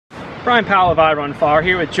Brian Powell of I Run Far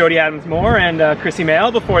here with Jodee Adams-Moore and Krissy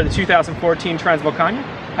Moehl before the 2014 Transvulcania.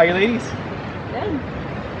 How are you ladies?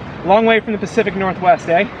 Good. Long way from the Pacific Northwest,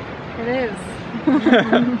 eh? It is.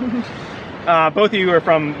 Both of you are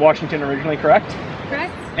from Washington originally, correct?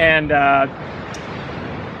 Correct. And I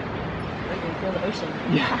can feel the ocean.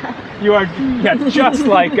 yeah, you are just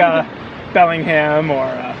like Bellingham or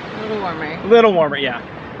a little warmer. A little warmer, yeah.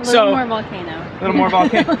 A little more volcano. A little more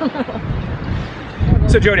volcano.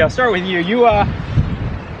 So Jodee, I'll start with you.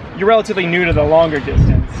 You're relatively new to the longer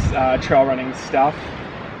distance trail running stuff.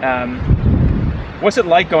 What's it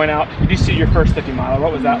like going out? Did you see your first 50 miler?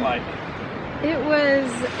 What was that like? It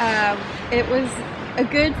was a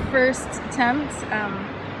good first attempt.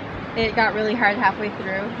 It got really hard halfway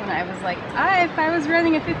through when I was like, if I was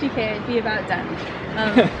running a 50K, I'd be about done.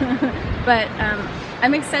 But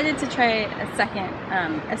I'm excited to try a second,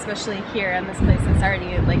 especially here in this place. It's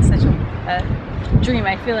already like such a dream.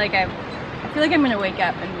 I feel like I'm gonna wake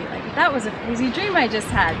up and be like, that was a crazy dream I just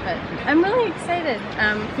had. But I'm really excited.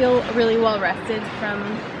 Feel really well rested from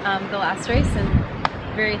the last race, and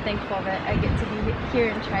very thankful that I get to be here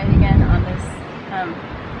and try it again on this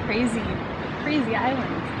crazy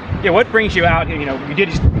island. Yeah, what brings you out? You know, you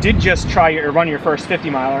did just run your first 50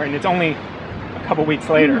 miler, and it's only a couple weeks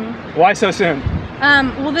later. Mm-hmm. Why so soon?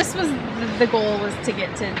 Well, this was the goal, was to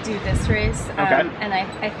get to do this race. Okay. And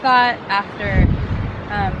I thought after,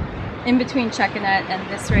 in between Chuckanut and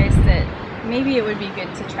this race, that maybe it would be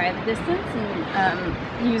good to try the distance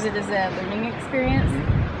and use it as a learning experience.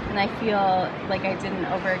 Mm-hmm. And I feel like I didn't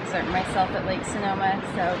overexert myself at Lake Sonoma,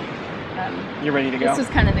 so you're ready to go. This was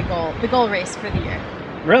kind of the goal race for the year.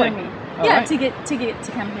 Really? For me. All yeah, right. to get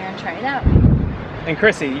to come here and try it out. And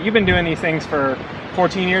Krissy, you've been doing these things for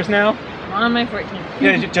 14 years now? I'm on my 14th.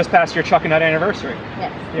 Yeah, just past your Chuckanut anniversary.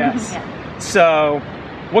 Yes. Yes. Yeah. So,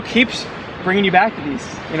 what keeps bringing you back to these,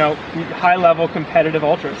 high-level competitive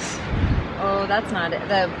ultras? Oh, that's not it.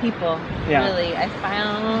 The people, really.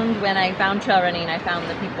 When I found trail running, I found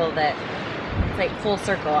the people that, it's like full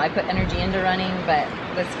circle. I put energy into running, but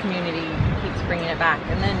this community keeps bringing it back.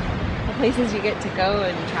 And then the places you get to go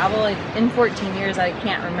and travel. In 14 years, I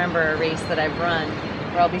can't remember a race that I've run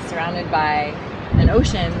where I'll be surrounded by an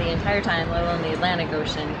ocean the entire time, let alone the Atlantic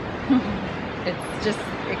Ocean. It's just,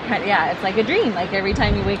 it's like a dream. Like every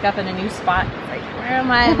time you wake up in a new spot, it's like, where am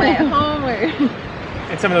I? Am I at home?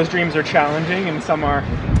 And some of those dreams are challenging, and some are.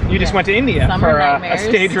 You just went to India for a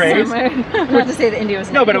stage race. Not to say that India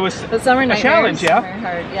was no, but it was a challenge. Yeah.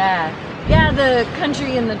 Hard. Yeah. The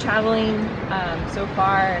country and the traveling so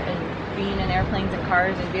far, and being in airplanes and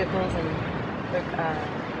cars and vehicles,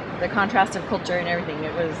 and the contrast of culture and everything.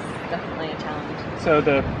 It was definitely a challenge. So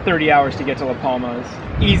the 30 hours to get to La Palma is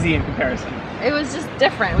easy in comparison. It was just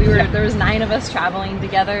different. There was 9 of us traveling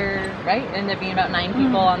together, right? It ended up being about 9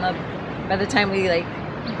 people by the time we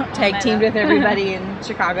tag teamed with everybody in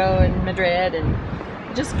Chicago and Madrid, and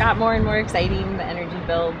it just got more and more exciting. The energy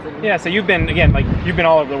builds. And yeah, so you've been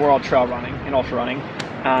all over the world trail running and ultra running.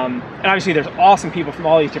 And obviously there's awesome people from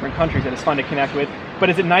all these different countries that it's fun to connect with.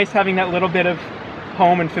 But is it nice having that little bit of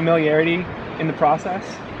home and familiarity in the process?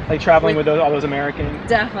 Like traveling with all those Americans?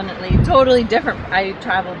 Definitely. Totally different. I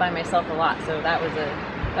traveled by myself a lot, so that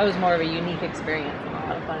was more of a unique experience and a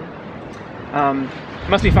lot of fun. It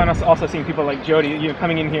must be fun also seeing people like Jodee,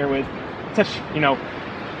 coming in here with such,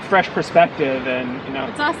 fresh perspective, and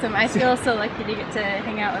It's awesome. I feel so lucky to get to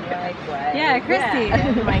hang out with Likewise. Yeah, Krissy.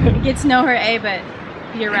 Yeah. And get to know her, but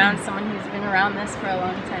be around someone who's been around this for a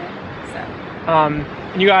long time. So.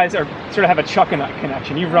 And you guys sort of have a Chuckanut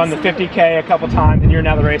connection. You've run the 50K a couple times, and you're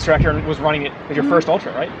now the race director and was running it as your first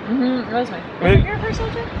ultra, right? Mm-hmm. It was my. Was it your first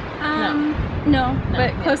ultra? No,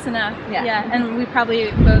 but close enough. Yeah, and we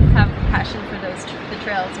probably both have passion for the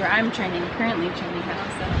trails where I'm currently training now.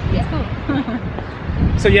 So it's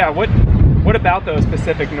cool. So yeah, what about those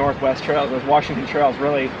Pacific Northwest trails, those Washington trails,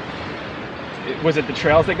 really? Was it the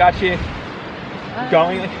trails that got you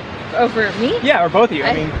going? Over me? Yeah, or both of you.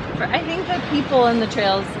 I think the people in the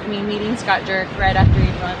trails, meeting Scott Jerk right after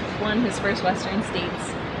he won his first Western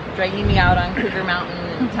States, dragging me out on Cougar Mountain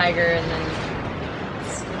and Tiger, and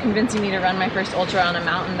then convincing me to run my first ultra on a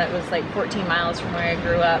mountain that was like 14 miles from where I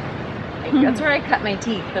grew up. That's where I cut my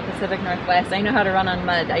teeth, the Pacific Northwest. I know how to run on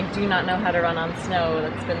mud. I do not know how to run on snow.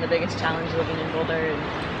 That's been the biggest challenge living in Boulder,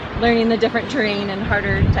 and learning the different terrain and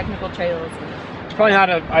harder technical trails. It's probably not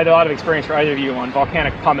a lot of experience for either of you on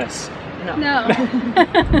volcanic pumice. No.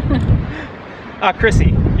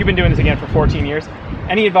 Krissy, you've been doing this again for 14 years.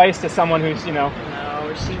 Any advice to someone who's, No,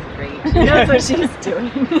 she's great. She knows what she's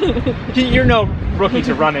doing. You're no rookie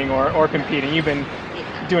to running or competing. You've been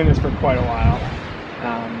doing this for quite a while.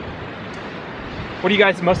 What are you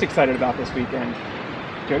guys most excited about this weekend?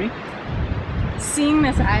 Jodee? Seeing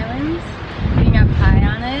this island, being up high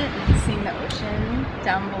on it, seeing the ocean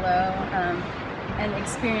down below, and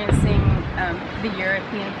experiencing the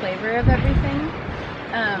European flavor of everything.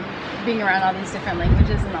 Being around all these different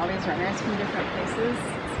languages and all these runners from different places,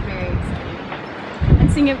 it's very exciting.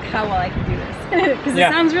 And seeing how well I can do this, because it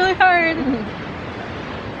sounds really hard.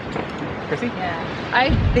 Krissy? Yeah,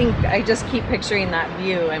 I think I just keep picturing that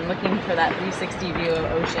view. I'm looking for that 360 view of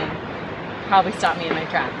ocean. Probably stop me in my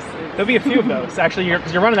tracks. There'll be a few of those, actually,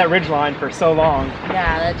 because you're running that ridge line for so long.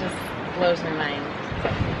 Yeah, that just blows my mind. So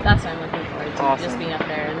that's what I'm looking forward to, Awesome. just being up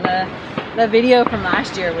there. And the video from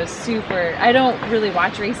last year was super. I don't really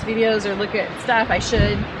watch race videos or look at stuff. I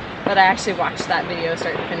should, but I actually watched that video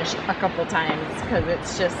start to finish a couple times because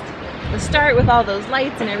it's just the start with all those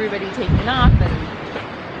lights and everybody taking off, and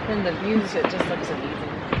then the views, it just looks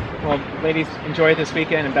amazing. Well, ladies, enjoy it this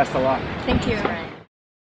weekend and best of luck. Thank you. Right.